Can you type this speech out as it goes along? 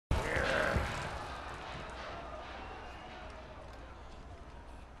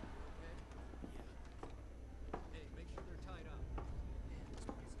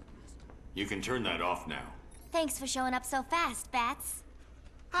You can turn that off now. Thanks for showing up so fast, Bats.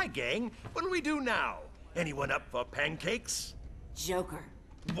 Hi, gang. What do we do now? Anyone up for pancakes? Joker.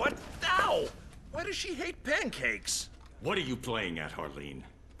 What? Ow! Why does she hate pancakes? What are you playing at, Harleen?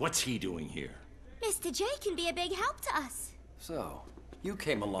 What's he doing here? Mr. J can be a big help to us. So, you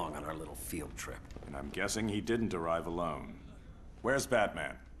came along on our little field trip. And I'm guessing he didn't arrive alone. Where's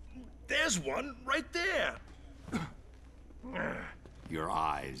Batman? There's one right there. Your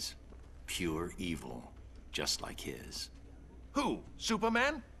eyes. Pure evil. Just like his. Who?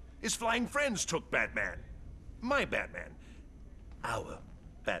 Superman? His flying friends took Batman. My Batman. Our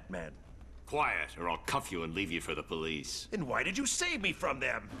Batman. Quiet, or I'll cuff you and leave you for the police. Then why did you save me from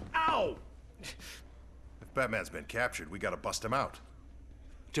them? Ow! If Batman's been captured, we gotta bust him out.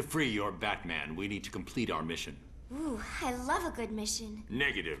 To free your Batman, we need to complete our mission. Ooh, I love a good mission.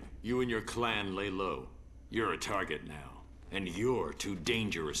 Negative. You and your clan lay low. You're a target now. And you're too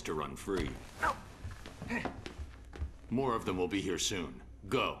dangerous to run free. Ow! More of them will be here soon.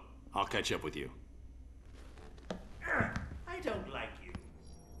 Go. I'll catch up with you. I don't like you.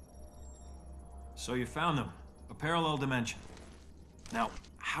 So you found them. A parallel dimension. Now,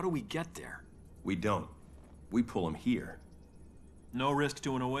 how do we get there? We don't. We pull him here. No risk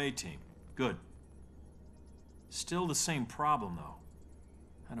to an away team. Good. Still the same problem, though.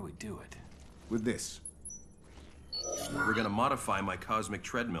 How do we do it? With this. We're gonna modify my cosmic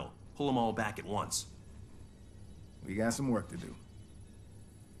treadmill. Pull them all back at once. We got some work to do.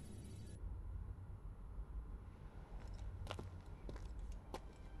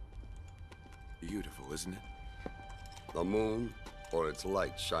 Beautiful, isn't it? The moon, or its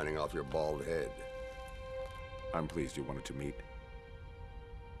light shining off your bald head. I'm pleased you wanted to meet.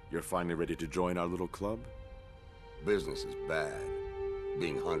 You're finally ready to join our little club? Business is bad.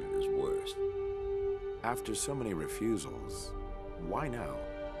 Being hunted is worse. After so many refusals, why now?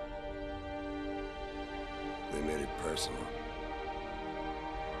 They made it personal.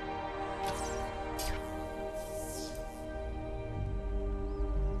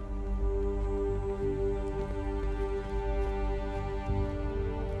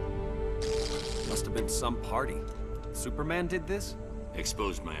 Must have been some party. Superman did this?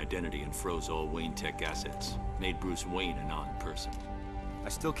 Exposed my identity and froze all Wayne Tech assets. Made Bruce Wayne a non-person. I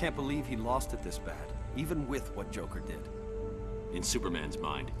still can't believe he lost it this bad, even with what Joker did. In Superman's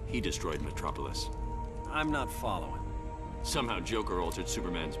mind, he destroyed Metropolis. I'm not following. Somehow Joker altered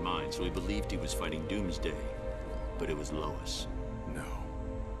Superman's mind, so he believed he was fighting Doomsday. But it was Lois. No.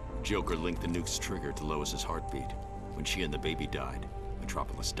 Joker linked the nuke's trigger to Lois's heartbeat. When she and the baby died,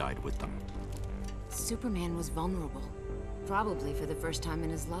 Metropolis died with them. Superman was vulnerable. Probably for the first time in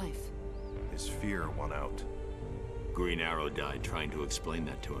his life. His fear won out. Green Arrow died trying to explain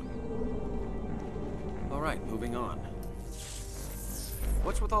that to him. All right, moving on.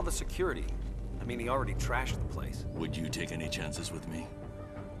 What's with all the security? I mean, he already trashed the place. Would you take any chances with me?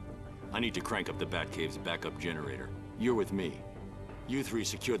 I need to crank up the Batcave's backup generator. You're with me. You three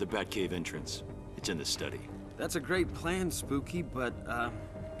secure the Batcave entrance. It's in the study. That's a great plan, Spooky, but,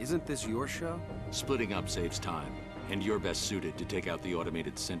 isn't this your show? Splitting up saves time, and you're best suited to take out the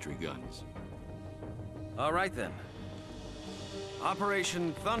automated sentry guns. All right, then.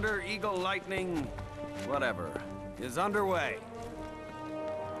 Operation Thunder Eagle Lightning, whatever, is underway.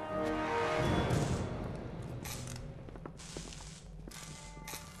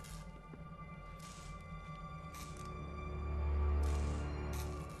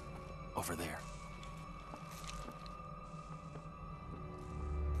 Over there.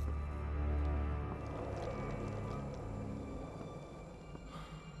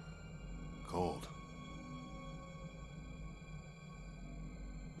 Cold.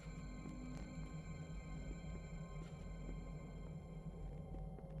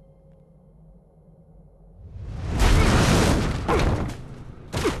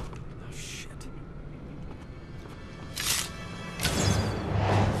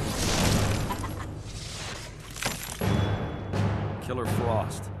 Killer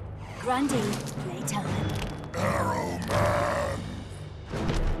Frost. Grundy, playtime. Arrow Man!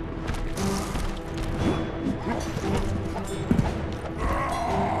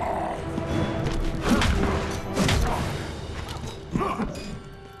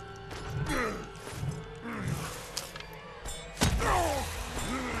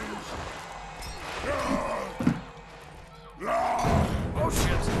 Oh,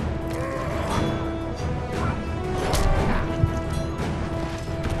 shit!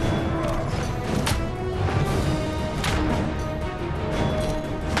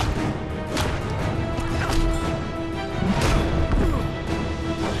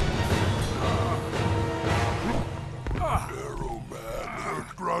 Arrow Man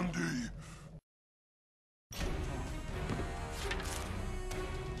hurt Grundy.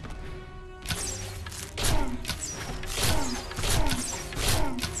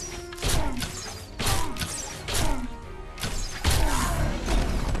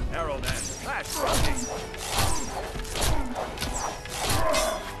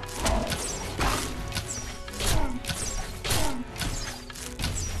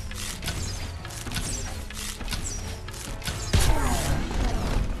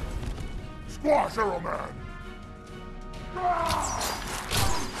 Smash Arrow Man!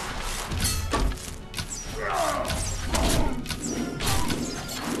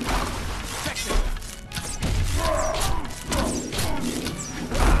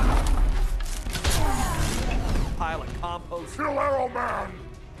 Pile of compost. Kill Arrow Man!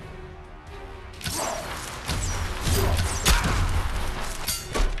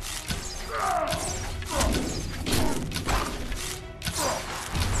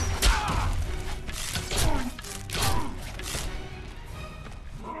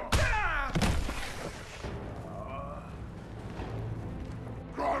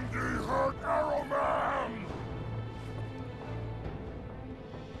 Grundy hurt Arrow Man!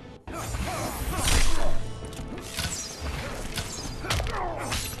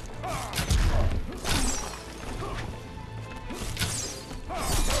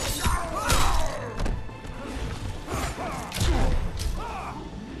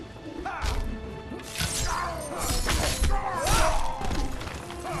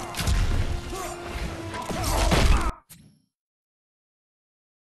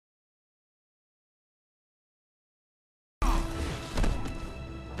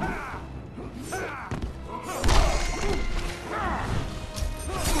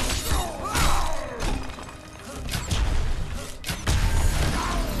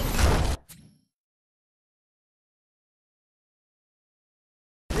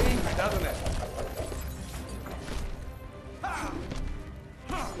 Doesn't it?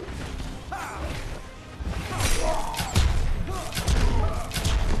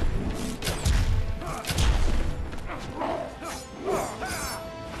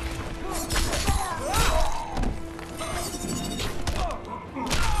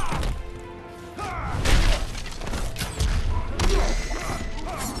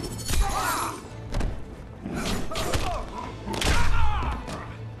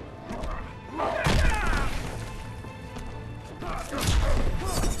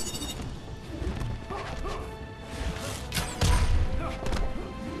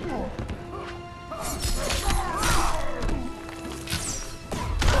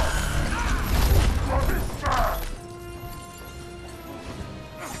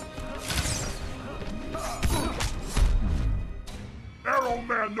 Arrow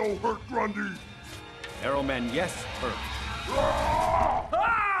Man no hurt Grundy! Arrow Man, yes, hurt.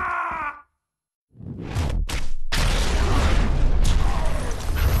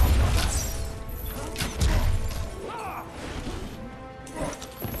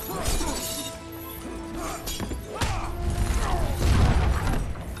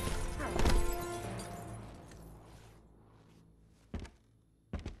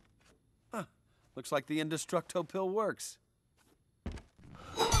 Huh. Looks like the Indestructo pill works.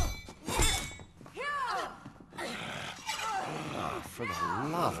 For the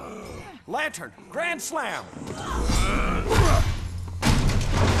love of... Lantern! Grand Slam!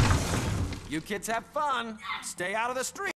 You kids have fun. Stay out of the street.